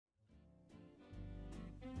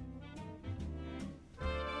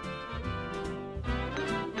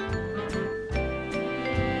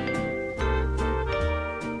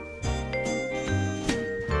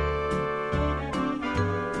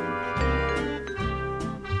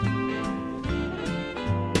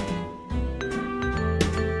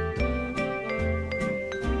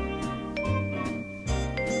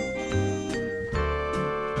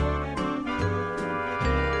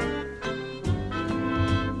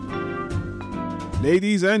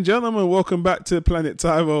Ladies and gentlemen, welcome back to Planet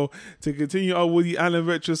Tyro to continue our Woody Allen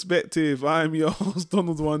retrospective. I am your host,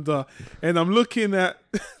 Donald Wonder, and I'm looking at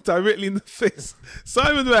directly in the face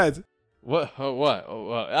Simon Rad. What?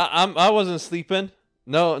 I wasn't sleeping.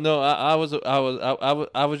 No. I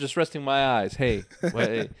was just resting my eyes. Hey,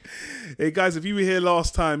 wait. Hey guys, if you were here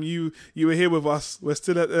last time, you were here with us. We're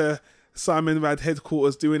still at the Simon Rad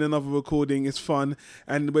headquarters doing another recording. It's fun,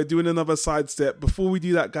 and we're doing another sidestep. Before we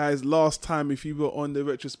do that, guys, last time, if you were on the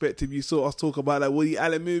retrospective, you saw us talk about that Woody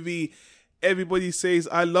Allen movie, Everybody Says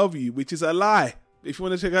I Love You, which is a lie. If you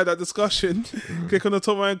want to check out that discussion, click on the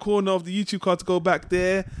top right corner of the YouTube card to go back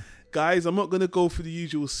there. Guys, I'm not going to go through the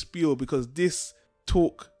usual spiel because this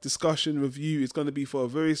talk, discussion, review is going to be for a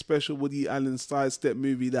very special Woody Allen sidestep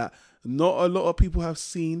movie that not a lot of people have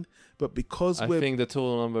seen, but because I think the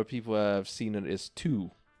total number of people that have seen it is 2.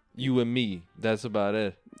 You and me. That's about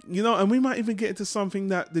it. You know, and we might even get into something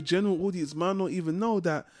that the general audience might not even know,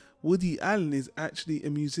 that Woody Allen is actually a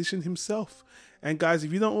musician himself. And guys,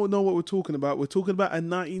 if you don't all know what we're talking about a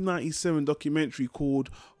 1997 documentary called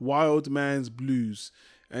Wild Man's Blues.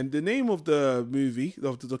 And the name of the movie,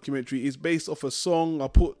 of the documentary, is based off a song.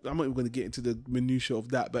 I'm not even going to get into the minutiae of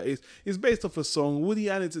that, but it's based off a song. Woody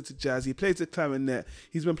Allen's into jazz. He plays the clarinet.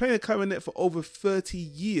 He's been playing the clarinet for over 30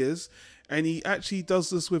 years, and he actually does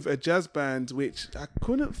this with a jazz band, which I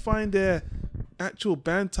couldn't find their actual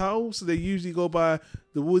band title, so they usually go by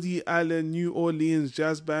the Woody Allen New Orleans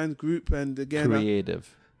Jazz Band Group. And again,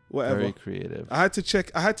 creative. Whatever. Very creative. I had to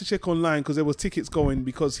check online because there was tickets going,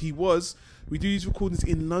 because we do these recordings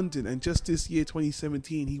in London, and just this year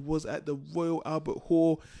 2017 he was at the Royal Albert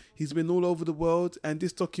Hall. He's been all over the world, and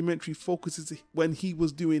this documentary focuses when he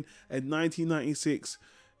was doing a 1996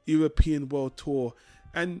 European World Tour.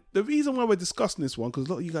 And the reason why we're discussing this one, because a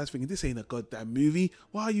lot of you guys thinking this ain't a goddamn movie,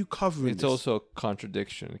 why are you covering It's this? also a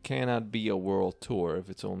contradiction. It cannot be a world tour if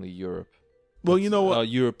it's only Europe. Well, you know what? A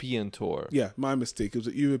European tour. Yeah, my mistake. It was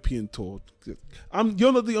a European tour.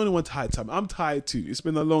 You're not the only one tired, Tom. I'm tired too. It's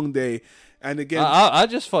been a long day. And again, I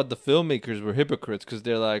just thought the filmmakers were hypocrites because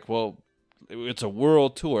they're like, well, it's a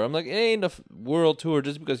world tour. I'm like, it ain't a world tour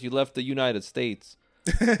just because you left the United States.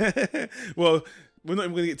 Well, we're not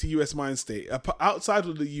even going to get to US mind state. Outside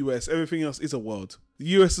of the US, everything else is a world. The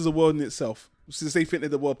US is a world in itself. Since they think they're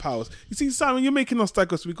the world powers. You see, Simon, you're making us so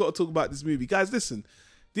we've got to talk about this movie. Guys, listen.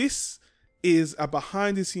 This is a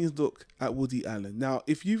behind-the-scenes look at Woody Allen. Now,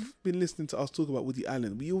 if you've been listening to us talk about Woody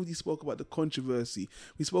Allen, we already spoke about the controversy.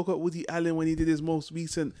 We spoke about Woody Allen when he did his most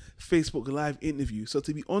recent Facebook Live interview. So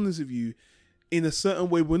to be honest with you, in a certain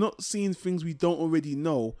way, we're not seeing things we don't already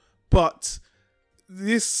know, but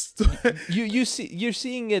this... you're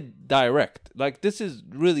seeing it direct. Like, this is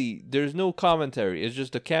really, there's no commentary. It's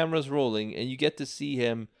just the camera's rolling, and you get to see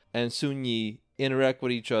him and Sun Yi interact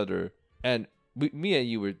with each other. And me and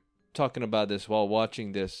you were talking about this while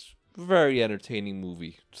watching this very entertaining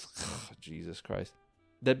movie. Jesus Christ.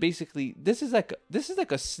 That basically this is like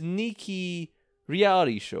a sneaky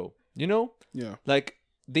reality show, you know? Yeah. Like,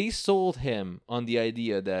 they sold him on the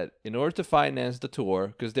idea that in order to finance the tour,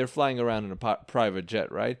 because they're flying around in a private jet,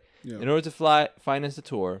 right? Yeah. In order to finance the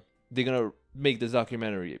tour, they're gonna make this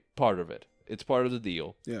documentary part of it. It's part of the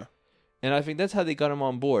deal. Yeah. And I think that's how they got him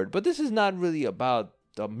on board. But this is not really about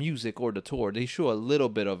the music or the tour. They show a little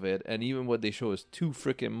bit of it, and even what they show is too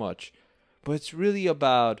freaking much. But it's really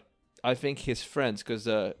about, I think, his friends, because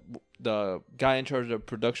the guy in charge of the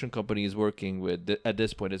production company is working with, at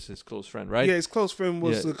this point, is his close friend, right? Yeah, his close friend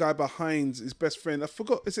was the guy behind his best friend. I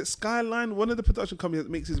forgot, is it Skyline? One of the production companies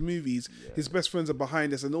that makes his movies. Yeah. His best friends are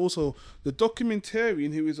behind us. And also the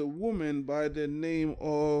documentarian, who is a woman by the name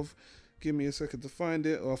of, give me a second to find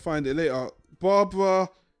it, or I'll find it later, Barbara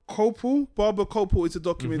Copel is a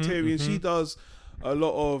documentarian. She does a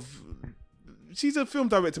lot of... She's a film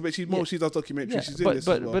director, but she does documentaries. Yeah, she's in this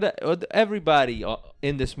as well. But everybody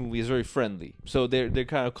in this movie is very friendly, so they're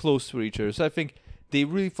kind of close to each other. So I think they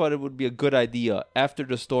really thought it would be a good idea after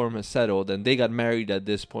the storm has settled and they got married at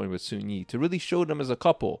this point with Sun Yi to really show them as a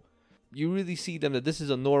couple. You really see them that this is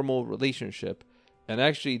a normal relationship, and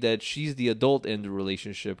actually that she's the adult in the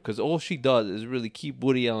relationship, because all she does is really keep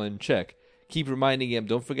Woody Allen in check. Keep reminding him,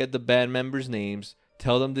 don't forget the band members' names.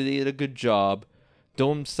 Tell them that they did a good job.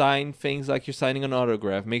 Don't sign things like you're signing an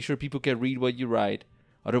autograph. Make sure people can read what you write.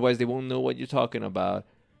 Otherwise, they won't know what you're talking about.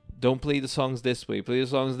 Don't play the songs this way. Play the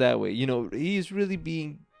songs that way. You know, he's really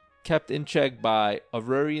being kept in check by a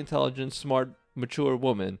very intelligent, smart, mature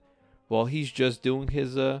woman while he's just doing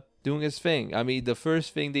his thing. I mean, the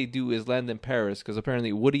first thing they do is land in Paris, because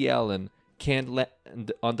apparently Woody Allen can't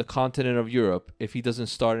land on the continent of Europe if he doesn't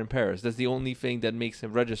start in Paris. That's the only thing that makes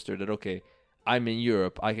him register that, okay, I'm in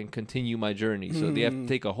Europe. I can continue my journey. So they have Mm-hmm. to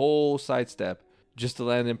take a whole sidestep just to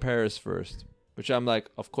land in Paris first. Which I'm like,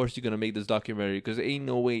 of course you're going to make this documentary because there ain't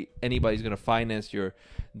no way anybody's going to finance your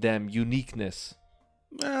damn uniqueness,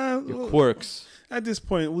 your quirks. At this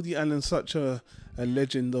point, Woody Allen's such a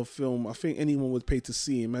legend of film. I think anyone would pay to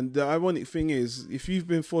see him. And the ironic thing is, if you've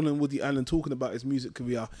been following Woody Allen talking about his music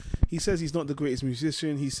career, he says he's not the greatest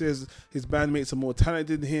musician. He says his bandmates are more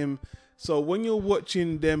talented than him. So when you're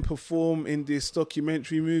watching them perform in this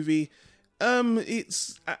documentary movie,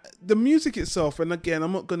 it's the music itself. And again,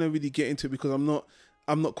 I'm not going to really get into it because I'm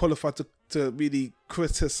not qualified to really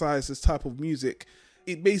criticize this type of music.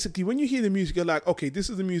 It basically, when you hear the music, you're like, okay, this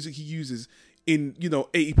is the music he uses in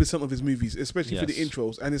 80% of his movies, especially for the Yes.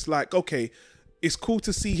 intros. And it's like, okay, it's cool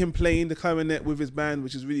to see him playing the clarinet with his band,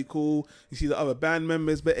 which is really cool. You see the other band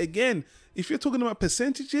members, but again, if you're talking about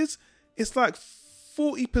percentages, it's like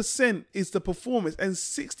 40% is the performance and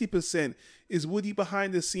 60% is Woody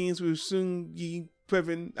behind the scenes with Sung Yi,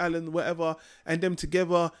 Previn, Allen, whatever, and them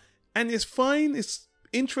together. And it's fine, it's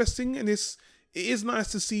interesting, and it is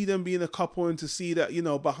nice to see them being a couple and to see that,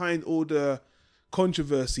 behind all the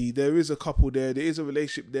controversy, there is a couple there is a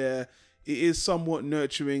relationship there, it is somewhat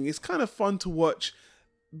nurturing, it's kind of fun to watch.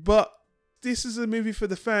 But this is a movie for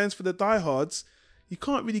the fans, for the diehards. You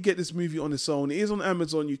can't really get this movie on its own. It is on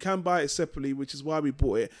Amazon, you can buy it separately, which is why we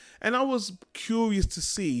bought it. And I was curious to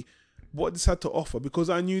see what this had to offer, because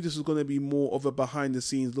I knew this was going to be more of a behind the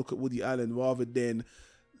scenes look at Woody Allen rather than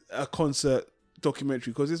a concert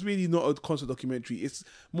documentary, because it's really not a concert documentary, it's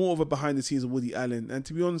more of a behind the scenes of Woody Allen. And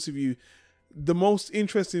to be honest with you, the most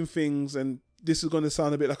interesting things, and this is going to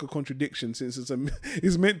sound a bit like a contradiction since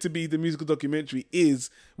it's meant to be the musical documentary, is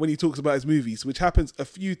when he talks about his movies, which happens a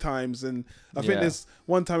few times. And I think there's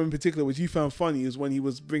one time in particular which you found funny, is when he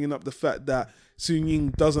was bringing up the fact that Soon Ying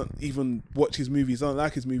doesn't even watch his movies, doesn't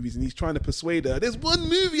like his movies, and he's trying to persuade her, there's one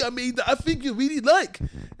movie I made that I think you really like,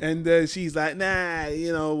 and she's like, nah,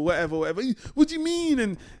 whatever, what do you mean?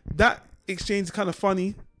 And that exchange is kind of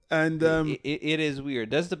funny. And it is weird.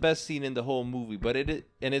 That's the best scene in the whole movie, but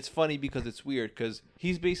it's funny because it's weird, because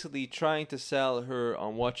he's basically trying to sell her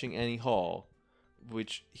on watching Annie Hall,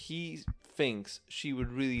 which he thinks she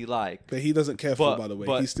would really like. But he doesn't care for it, by the way.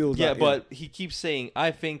 He still but he keeps saying,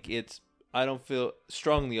 I don't feel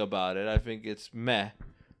strongly about it. I think it's meh,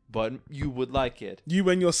 but you would like it. You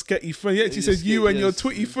and your sketty friend. He actually says you and your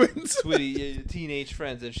twitty friends. Twitty teenage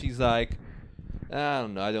friends, and she's like, I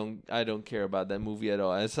don't know. I don't care about that movie at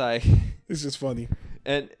all. It's like, it's just funny.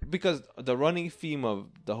 And because the running theme of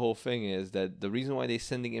the whole thing is that the reason why they're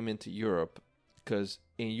sending him into Europe, because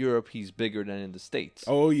in Europe he's bigger than in the States.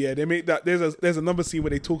 Oh yeah, they make that. There's another scene where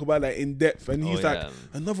they talk about that in depth, and he's like,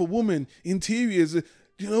 another woman, interiors.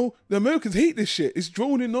 The Americans hate this shit. It's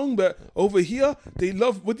drawn in long, but over here they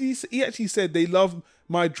love. What did he say? He actually said they love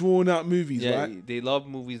my drawn out movies, right? They love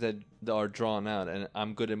movies that are drawn out, and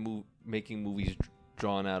I'm good at making movies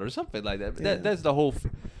drawn out or something like that. Yeah. That's the whole.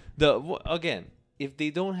 Again, if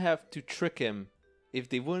they don't have to trick him, if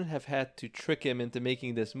they wouldn't have had to trick him into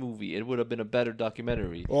making this movie, it would have been a better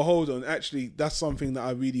documentary. Well, hold on. Actually, that's something that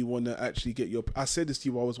I really want to actually get your. I said this to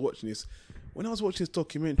you while I was watching this. When I was watching this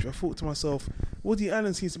documentary, I thought to myself, Woody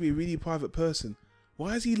Allen seems to be a really private person.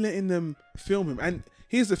 Why is he letting them film him? And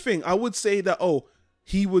here's the thing. I would say that,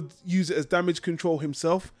 he would use it as damage control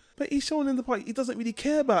himself, but he's showing in the part he doesn't really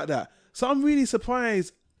care about that. So I'm really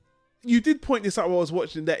surprised. You did point this out while I was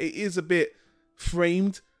watching, that it is a bit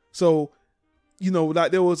framed. So,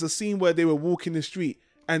 like there was a scene where they were walking the street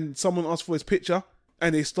and someone asked for his picture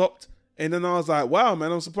and they stopped. And then I was like, wow,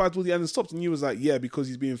 man, I'm surprised Woody Allen stopped. And you was like, yeah, because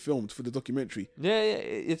he's being filmed for the documentary. Yeah,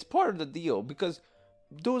 it's part of the deal, because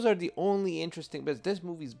those are the only interesting bits. This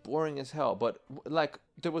movie's boring as hell, but like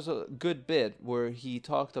there was a good bit where he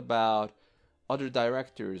talked about other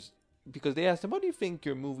directors, because they asked him, "Why do you think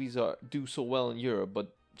your movies do so well in Europe,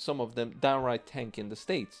 but some of them downright tank in the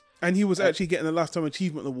States?" And he was actually getting a Lifetime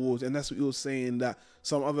Achievement Award, and that's what he was saying, that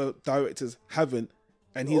some other directors haven't.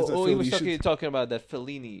 And he was talking about that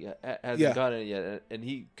Fellini hasn't gotten it yet, and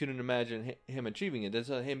he couldn't imagine him achieving it. That's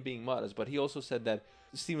him being modest. But he also said that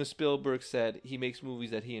Steven Spielberg said he makes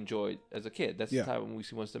movies that he enjoyed as a kid. That's the type of movies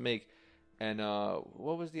he wants to make. And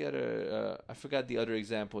what was the other? I forgot the other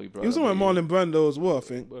example he brought. He was on Marlon Brando as well, I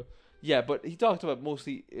think. Yeah, but he talked about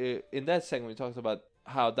mostly in that segment. He talked about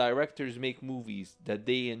how directors make movies that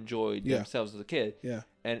they enjoyed themselves as a kid. Yeah.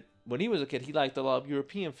 And when he was a kid, he liked a lot of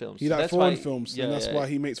European films. He liked foreign films, and that's why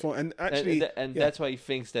he makes foreign. And actually, that's why he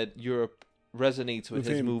thinks that Europe resonates with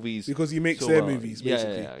his him, movies, because he makes their movies.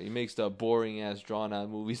 Basically, he makes the boring ass drawn out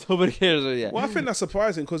movies. Nobody cares. Well, I think that's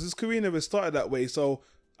surprising, because his career never started that way. So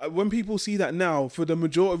when people see that now, for the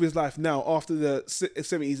majority of his life now, after the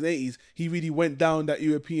 70s and 80s, he really went down that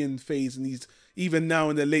European phase, and he's even now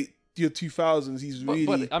in the late year 2000s, he's really.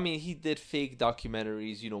 But I mean, he did fake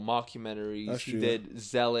documentaries, mockumentaries. That's He true. did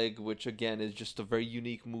Zelig, which again is just a very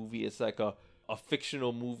unique movie. It's like a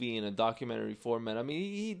fictional movie in a documentary format. I mean,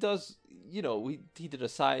 he does, he did a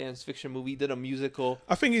science fiction movie, he did a musical.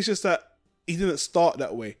 I think it's just that he didn't start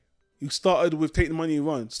that way. He started with Take the Money and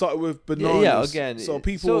Run. Started with Bananas. Yeah, again. So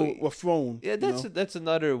people were thrown. Yeah, that's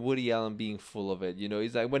another Woody Allen being full of it.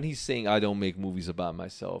 He's like, when he's saying, I don't make movies about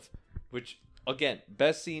myself, which, again,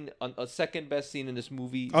 best scene, a second best scene in this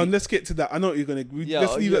movie. Let's get to that. I know what you're going to...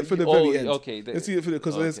 let's leave it for the very end. Okay. Let's leave it for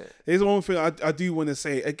because there's one thing I do want to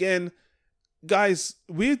say. Again, guys,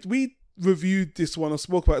 we reviewed this one or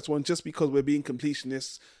spoke about this one just because we're being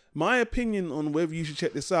completionists. My opinion on whether you should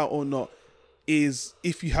check this out or not is,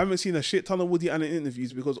 if you haven't seen a shit ton of Woody Allen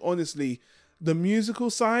interviews, because honestly, the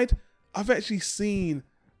musical side, I've actually seen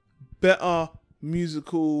better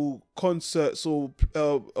musical concerts or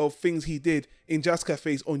things he did in jazz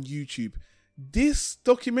cafes on YouTube. This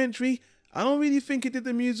documentary, I don't really think it did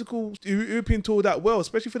the musical European tour that well,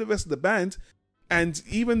 especially for the rest of the band. And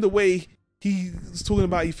even the way he's talking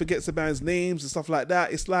about, he forgets the band's names and stuff like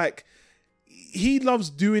that. It's like, he loves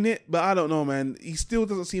doing it, but I don't know, man. He still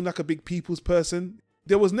doesn't seem like a big people's person.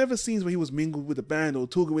 There was never scenes where he was mingled with the band or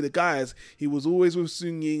talking with the guys. He was always with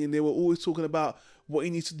Sun Ying, and they were always talking about what he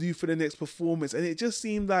needs to do for the next performance. And it just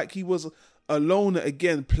seemed like he was alone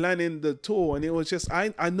again, planning the tour. And it was just,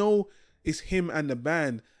 I know it's him and the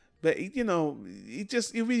band, but it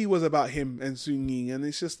really was about him and Sun Ying. And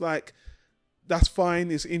it's just like, that's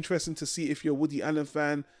fine. It's interesting to see if you're a Woody Allen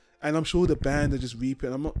fan. And I'm sure the band are just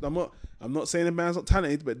reaping. I'm not saying the band's not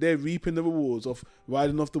talented, but they're reaping the rewards of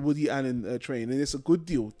riding off the Woody Allen train, and it's a good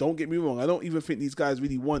deal. Don't get me wrong. I don't even think these guys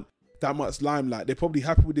really want that much limelight. They're probably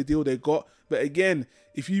happy with the deal they got. But again,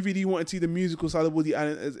 if you really want to see the musical side of Woody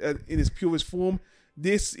Allen in its purest form,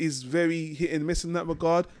 this is very hit and miss in that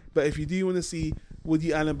regard. But if you do want to see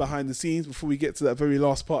Woody Allen behind the scenes, before we get to that very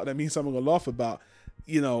last part that means something to laugh about,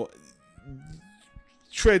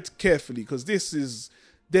 tread carefully, because this is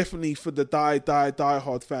definitely for the die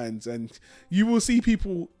hard fans. And you will see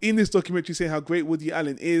people in this documentary saying how great Woody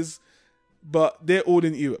Allen is, but they're all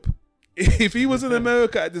in Europe. If he was in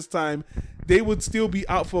America at this time, they would still be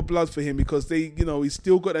out for blood for him, because he's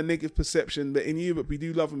still got a negative perception. But in Europe, we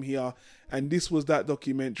do love him here. And this was that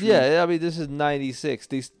documentary. Yeah, I mean, this is 96.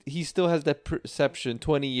 He still has that perception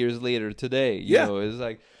 20 years later today. You know, it's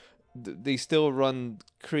like, they still run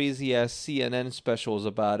crazy ass CNN specials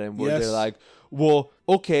about him where they're like, well,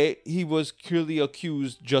 okay, he was clearly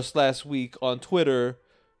accused just last week on Twitter,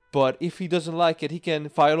 but if he doesn't like it, he can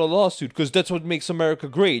file a lawsuit, because that's what makes America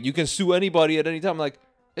great. You can sue anybody at any time. I'm like,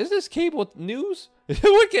 is this cable news?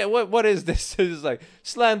 What is this? It's like,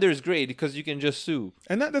 slander is great because you can just sue.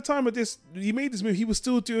 And at the time of this, he made this movie,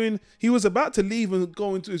 he was about to leave and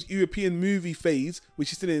go into his European movie phase,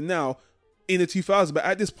 which he's still in now, in the 2000s, but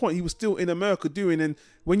at this point he was still in America doing. And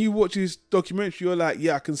when you watch his documentary, you're like,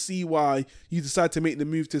 yeah, I can see why you decided to make the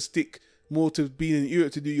move to stick more to being in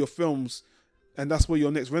Europe to do your films, and that's where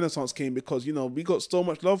your next renaissance came, because we got so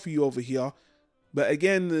much love for you over here. But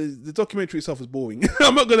again, the documentary itself is boring.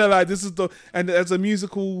 I'm not gonna lie. And as a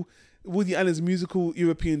musical, Woody Allen's musical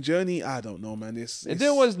European journey, I don't know, man.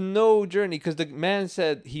 There was no journey, because the man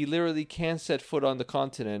said he literally can't set foot on the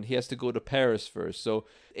continent. He has to go to Paris first. So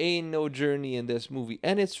ain't no journey in this movie.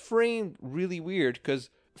 And it's framed really weird, because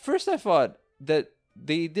first I thought that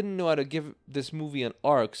they didn't know how to give this movie an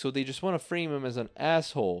arc, so they just want to frame him as an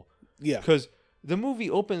asshole. Yeah. Because the movie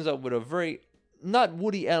opens up with a very not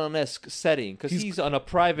Woody Allen-esque setting, because he's on a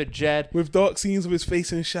private jet with dark scenes of his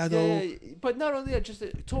face in shadow. Yeah, but not only that, just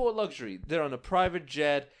a total luxury. They're on a private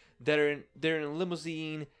jet. They're in a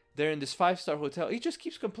limousine. They're in this 5-star hotel. He just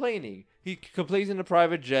keeps complaining. He complains in a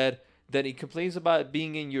private jet. Then he complains about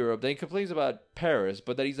being in Europe. Then he complains about Paris.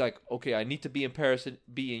 But then he's like, okay, I need to be in Paris and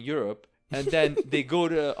be in Europe. And then they go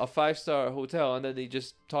to a 5-star hotel, and then they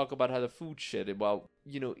just talk about how the food shit, about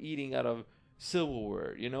eating out of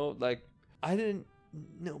silverware. Like, I didn't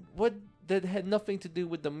know what that had nothing to do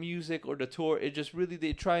with the music or the tour. It just really,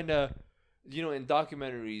 they're trying to, in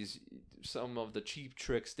documentaries, some of the cheap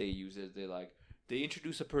tricks they use is they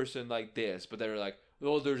introduce a person like this, but they're like,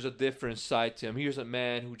 oh, there's a different side to him. Here's a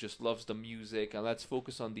man who just loves the music, and let's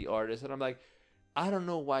focus on the artist. And I'm like, I don't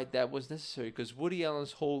know why that was necessary, because Woody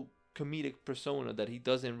Allen's whole comedic persona that he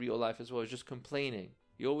does in real life as well is just complaining.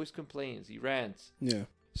 He always complains. He rants. Yeah.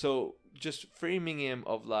 So just framing him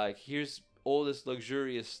of like, here's all this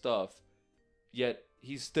luxurious stuff, yet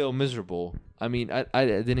he's still miserable. I mean, I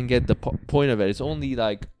didn't get the point of it. It's only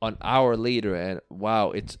like an hour later, and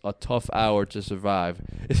wow, it's a tough hour to survive.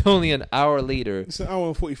 It's only an hour later. It's an hour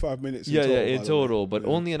and 45 minutes. In total. But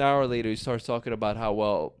only an hour later, he starts talking about how,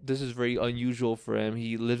 well, this is very unusual for him.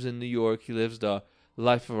 He lives in New York. He lives the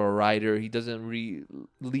life of a writer. He doesn't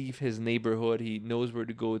leave his neighborhood. He knows where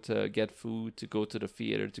to go to get food, to go to the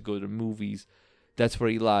theater, to go to the movies. That's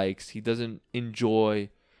what he likes. He doesn't enjoy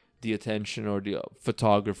the attention or the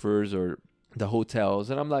photographers or the hotels.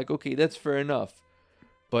 And I'm like, okay, that's fair enough.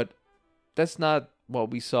 But that's not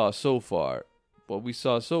what we saw so far. What we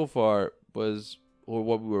saw so far was, or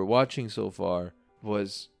what we were watching so far,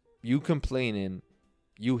 was you complaining,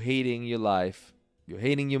 you hating your life, you're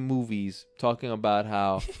hating your movies, talking about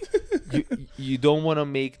how you don't want to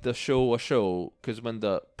make the show a show, because when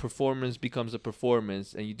the performance becomes a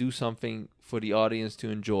performance and you do something for the audience to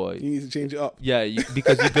enjoy, you need to change it up. Yeah,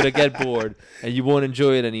 because you're gonna get bored and you won't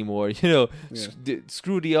enjoy it anymore. You know,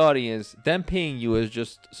 screw the audience. Them paying you is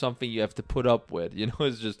just something you have to put up with. You know,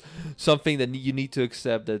 it's just something that you need to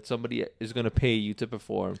accept, that somebody is gonna pay you to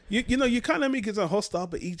perform. You know, you kind of make it sound hostile,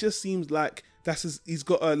 but he just seems like he's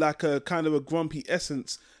got a kind of a grumpy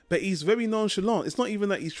essence. But he's very nonchalant. It's not even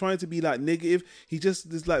like he's trying to be like negative. He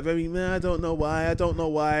just is like very, man, I don't know why.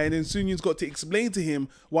 And then Sun Yun's got to explain to him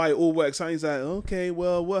why it all works out. He's like, okay,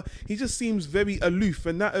 well. He just seems very aloof.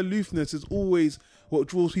 And that aloofness is always what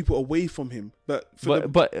draws people away from him. But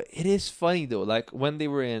it is funny though. Like when they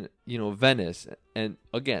were in, Venice, and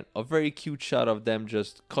again, a very cute shot of them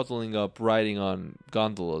just cuddling up, riding on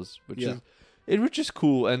gondolas, which is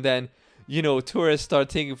cool. And then, tourists start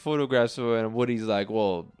taking photographs of it, and Woody's like,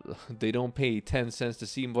 well, they don't pay 10 cents to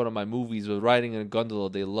see one of my movies, but riding in a gondola,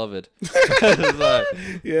 they love it.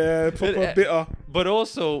 Proper bitter. But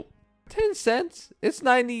also, 10 cents? It's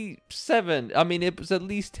 97. I mean, it was at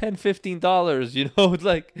least $10, $15,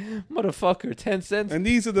 like, motherfucker, 10 cents. And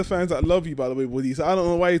these are the fans that love you, by the way, Woody. So I don't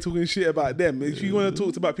know why you're talking shit about them. If you want to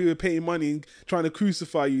talk about people paying money and trying to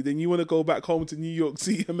crucify you, then you want to go back home to New York,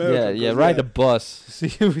 see America. Yeah, ride a bus.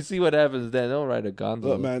 See what happens then. Don't ride a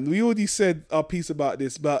gondola. Look, man, we already said our piece about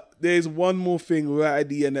this, but there's one more thing right at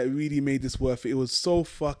the end that really made this worth it. It was so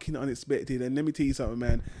fucking unexpected. And let me tell you something,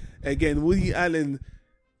 man. Again, Woody Allen,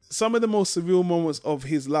 some of the most surreal moments of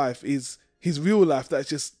his life is his real life. That's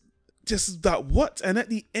just that what? And at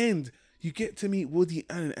the end, you get to meet Woody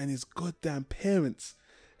Allen and his goddamn parents.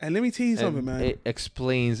 And let me tell you something, man. It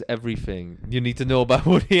explains everything you need to know about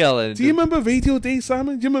Woody Allen. Do you remember Radio Days,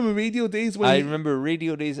 Simon? Do you remember Radio Days? I remember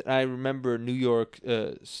Radio Days, and I remember New York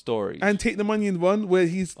Stories. And Take the Money and Run, where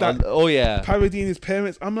he's parodying his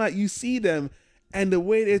parents. I'm like, you see them, and the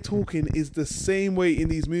way they're talking is the same way in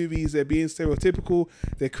these movies. They're being stereotypical.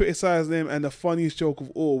 They criticize them, and the funniest joke of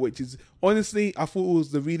all, which is, honestly, I thought it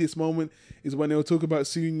was the realest moment, is when they were talking about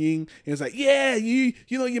Sun Ying. It was like, yeah, you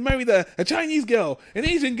married a Chinese girl, an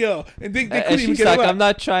Asian girl, and they couldn't even get it right. I'm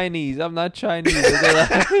not Chinese. And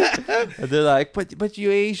they're like, but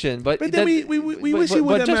you're Asian. But then we wish you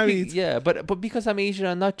weren't married. But because I'm Asian,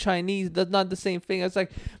 I'm not Chinese. That's not the same thing. It's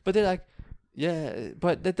like, but they're like, yeah,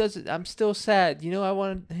 but that doesn't. I'm still sad. I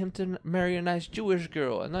wanted him to marry a nice Jewish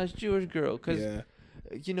girl, because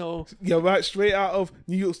yeah, right, straight out of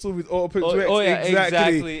New York Stories,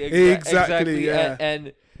 exactly. Yeah.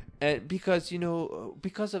 And because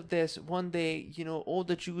because of this, one day all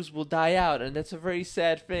the Jews will die out, and that's a very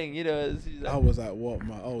sad thing. I was like, what,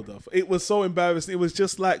 my older? It was so embarrassing. It was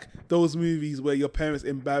just like those movies where your parents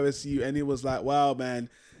embarrass you, and it was like, wow, man.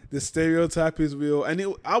 The stereotype is real.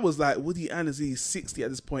 And I was like, Woody Allen is 60 at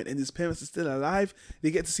this point, and his parents are still alive.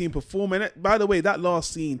 They get to see him perform. And by the way, that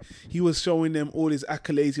last scene, he was showing them all his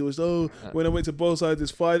accolades. He was, when I went to both sides,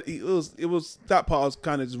 this fight. It was that part I was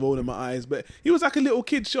kind of just rolling my eyes. But he was like a little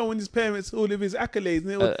kid showing his parents all of his accolades.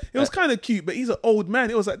 And it was kind of cute, but he's an old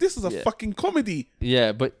man. It was like, this is a fucking comedy.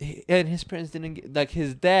 Yeah, and his parents didn't get, like,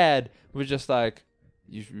 his dad was just like,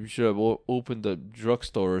 you should have opened a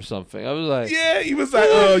drugstore or something. I was like... Yeah, he was like,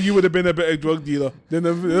 oh, you would have been a better drug dealer than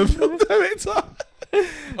the film director.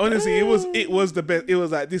 Honestly, it was the best. It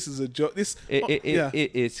was like, this is a joke.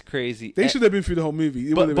 It's crazy. They should have been through the whole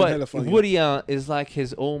movie. It would have been hella funny. Woody Allen is like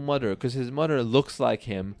his own mother, because his mother looks like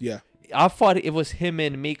him. Yeah. I thought it was him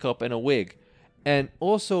in makeup and a wig. And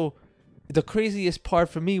also, the craziest part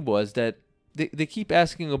for me was that They keep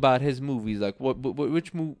asking about his movies, like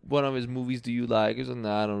which one of his movies do you like? He's like,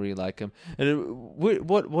 nah, I don't really like him. And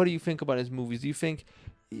what do you think about his movies? Do you think,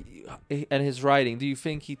 and his writing, do you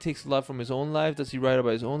think he takes a lot from his own life? Does he write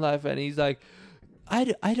about his own life? And he's like,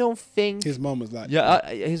 I don't think His mom was like,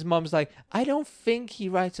 his mom's like, I don't think he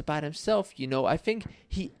writes about himself, I think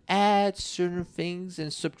he adds certain things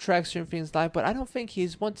and subtracts certain things in life, but I don't think he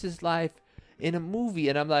wants his life in a movie.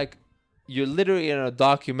 And I'm like, you're literally in a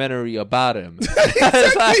documentary about him.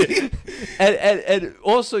 It's like, and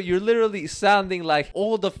also you're literally sounding like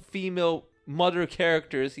all the female mother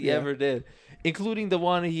characters he ever did, including the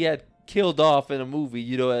one he had killed off in a movie.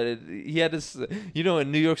 He had this,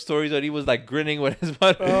 in New York Stories, when he was like grinning when his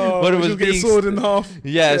mother, when it was being sawed in half.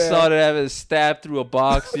 saw it having stabbed through a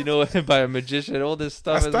box, by a magician, all this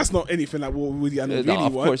stuff. That's not anything like what Woody Allen really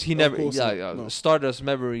of course, he never. No. Stardust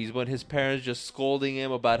Memories, when his parents just scolding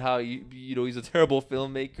him about how he's a terrible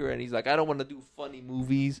filmmaker, and he's like, I don't want to do funny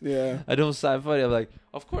movies. Yeah, I don't sound funny. I'm like,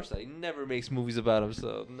 of course, he never makes movies about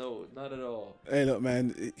himself. No, not at all. Hey, look,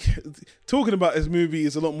 man. Talking about this movie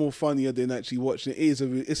is a lot more funnier than actually watching it.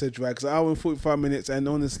 It's a drag. It's an hour and 45 minutes, and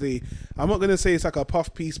honestly, I'm not gonna say it's like a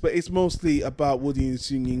puff piece, but it's mostly about Woody and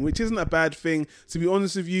Soon-Yi, which isn't a bad thing. To be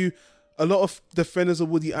honest with you, a lot of defenders of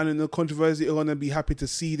Woody Allen and controversy are gonna be happy to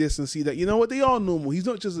see this and see that they are normal. He's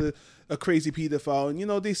not just a crazy paedophile,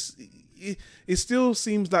 and this it still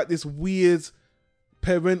seems like this weird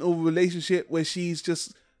parental relationship where she's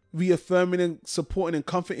just reaffirming and supporting and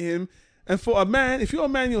comforting him. And for a man, if you're a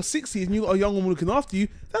man in your 60s and you got a young woman looking after you,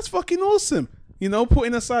 that's fucking awesome.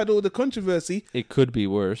 Putting aside all the controversy. It could be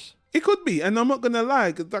worse. It could be. And I'm not going to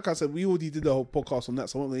lie, 'cause like I said, we already did a whole podcast on that,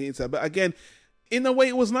 so I'm not going to get into that. But again, in a way,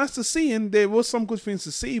 it was nice to see, and there was some good things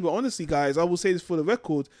to see. But honestly, guys, I will say this for the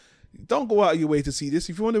record. Don't go out of your way to see this.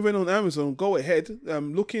 If you want to rent on Amazon, go ahead.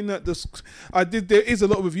 Looking at this, there is a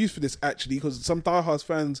lot of reviews for this, actually, because some diehard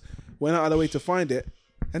fans went out of their way to find it,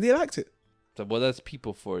 and they liked it. Well, that's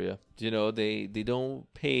people for you. They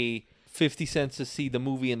don't pay 50 cents to see the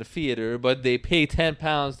movie in the theater, but they pay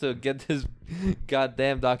 £10 to get this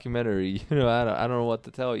goddamn documentary. I don't know what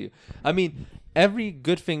to tell you. I mean, every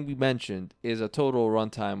good thing we mentioned is a total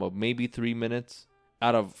runtime of maybe 3 minutes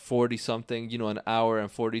out of 40 something. An hour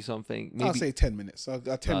and 40 something. Maybe. I'll say 10 minutes. 10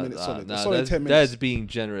 minutes solid. Solid 10 minutes. That's being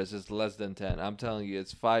generous. It's less than 10. I'm telling you,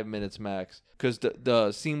 it's 5 minutes max. Because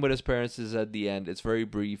the scene with his parents is at the end. It's very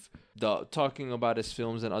brief. The talking about his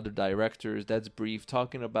films and other directors, that's brief.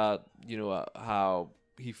 Talking about how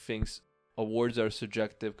he thinks awards are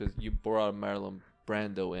subjective, because you brought up Marlon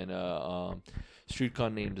Brando in a Streetcar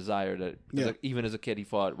Named Desire, that like, even as a kid he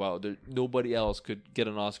thought, wow, nobody else could get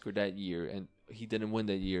an Oscar that year, and he didn't win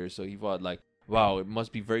that year, so he thought like, wow, it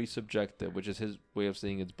must be very subjective, which is his way of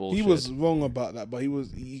saying it's bullshit. He was wrong about that, but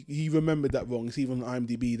he remembered that wrong. It's even on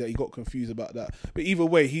IMDb that he got confused about that. But either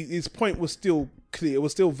way, his point was still clear. It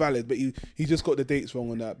was still valid, but he just got the dates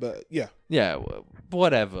wrong on that. But yeah,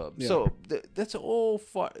 whatever. Yeah. So that's all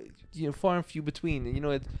far and few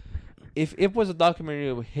between. If it was a documentary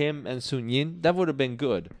of him and Soon-Yi, that would have been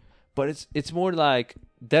good. But it's more like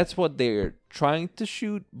that's what they're trying to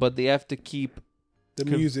shoot, but they have to keep the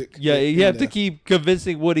music. Yeah, you have to keep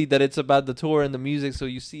convincing Woody that it's about the tour and the music. So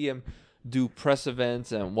you see him do press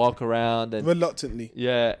events and walk around and reluctantly.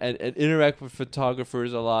 Yeah, and interact with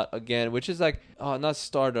photographers a lot again, which is like, oh, not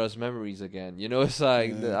Stardust Memories again. It's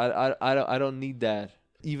like I don't need that.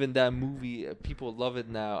 Even that movie, people love it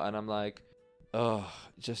now, and I'm like, oh,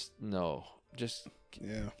 just no, just.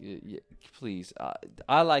 Yeah, please.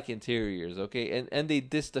 I like interiors, okay, and they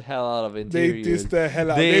dissed the hell out of interiors. They dissed the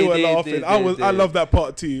hell out. They were laughing. I love that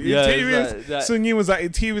part too. Yeah, interiors. Soon-Yi was like,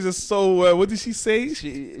 interiors are so. What did she say?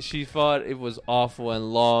 She thought it was awful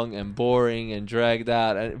and long and boring and dragged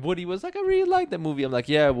out. And Woody was like, I really like that movie. I'm like,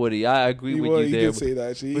 yeah, Woody, I agree with you there. He did say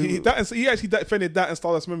that actually. He actually defended that and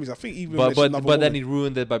Stardust Memories. I think even. But then he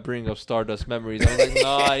ruined it by bringing up Stardust Memories. I was like,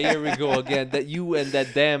 nah, here we go again. That you and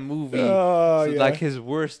that damn movie. Like his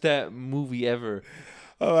worst movie ever.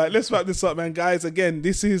 All right, let's wrap this up, man. Guys, again,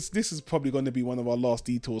 this is probably going to be one of our last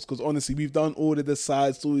detours, because honestly, we've done all of the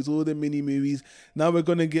side stories, all the mini movies. Now we're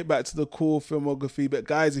going to get back to the core filmography. But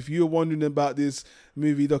guys, if you're wondering about this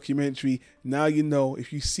movie documentary, now you know.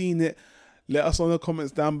 If you've seen it, let us know in the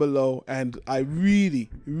comments down below. And I really,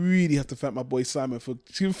 really have to thank my boy Simon for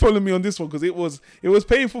following me on this one, because it was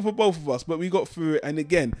painful for both of us, but we got through it. And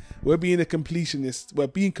again, we're being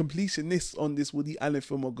completionists on this Woody Allen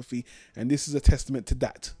filmography, and this is a testament to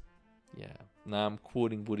that. Yeah. Now I'm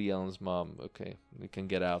quoting Woody Allen's mom. Okay, we can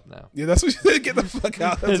get out now. Yeah, that's what you said. Get the fuck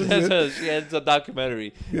out. That's what you said. It's a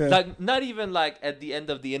documentary. Yeah. Like not even like at the end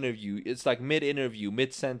of the interview. It's like mid-interview,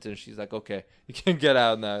 mid-sentence. She's like, "Okay, you can get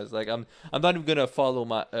out now." It's like I'm not even gonna follow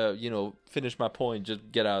my finish my point. Just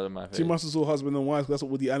get out of my face. Two Masters all husband and wife. That's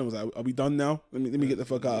what Woody Allen was like. Are we done now? Let me get the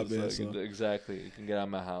fuck out of there. Like, exactly. You can get out of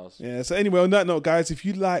my house. Yeah. So anyway, on that note, guys, if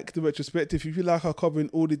you like the retrospective, if you like our covering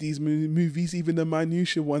all of these movies, even the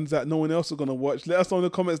minutiae ones that no one else is gonna watch, let us know in the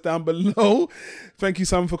comments down below. Thank you,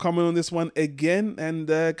 Sam, for coming on this one again. And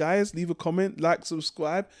guys, leave a comment, like,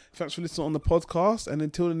 subscribe. Thanks for listening on the podcast. And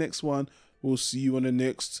until the next one, we'll see you on the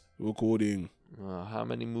next recording. How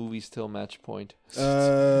many movies till match point?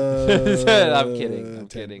 I'm I'm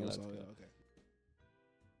kidding.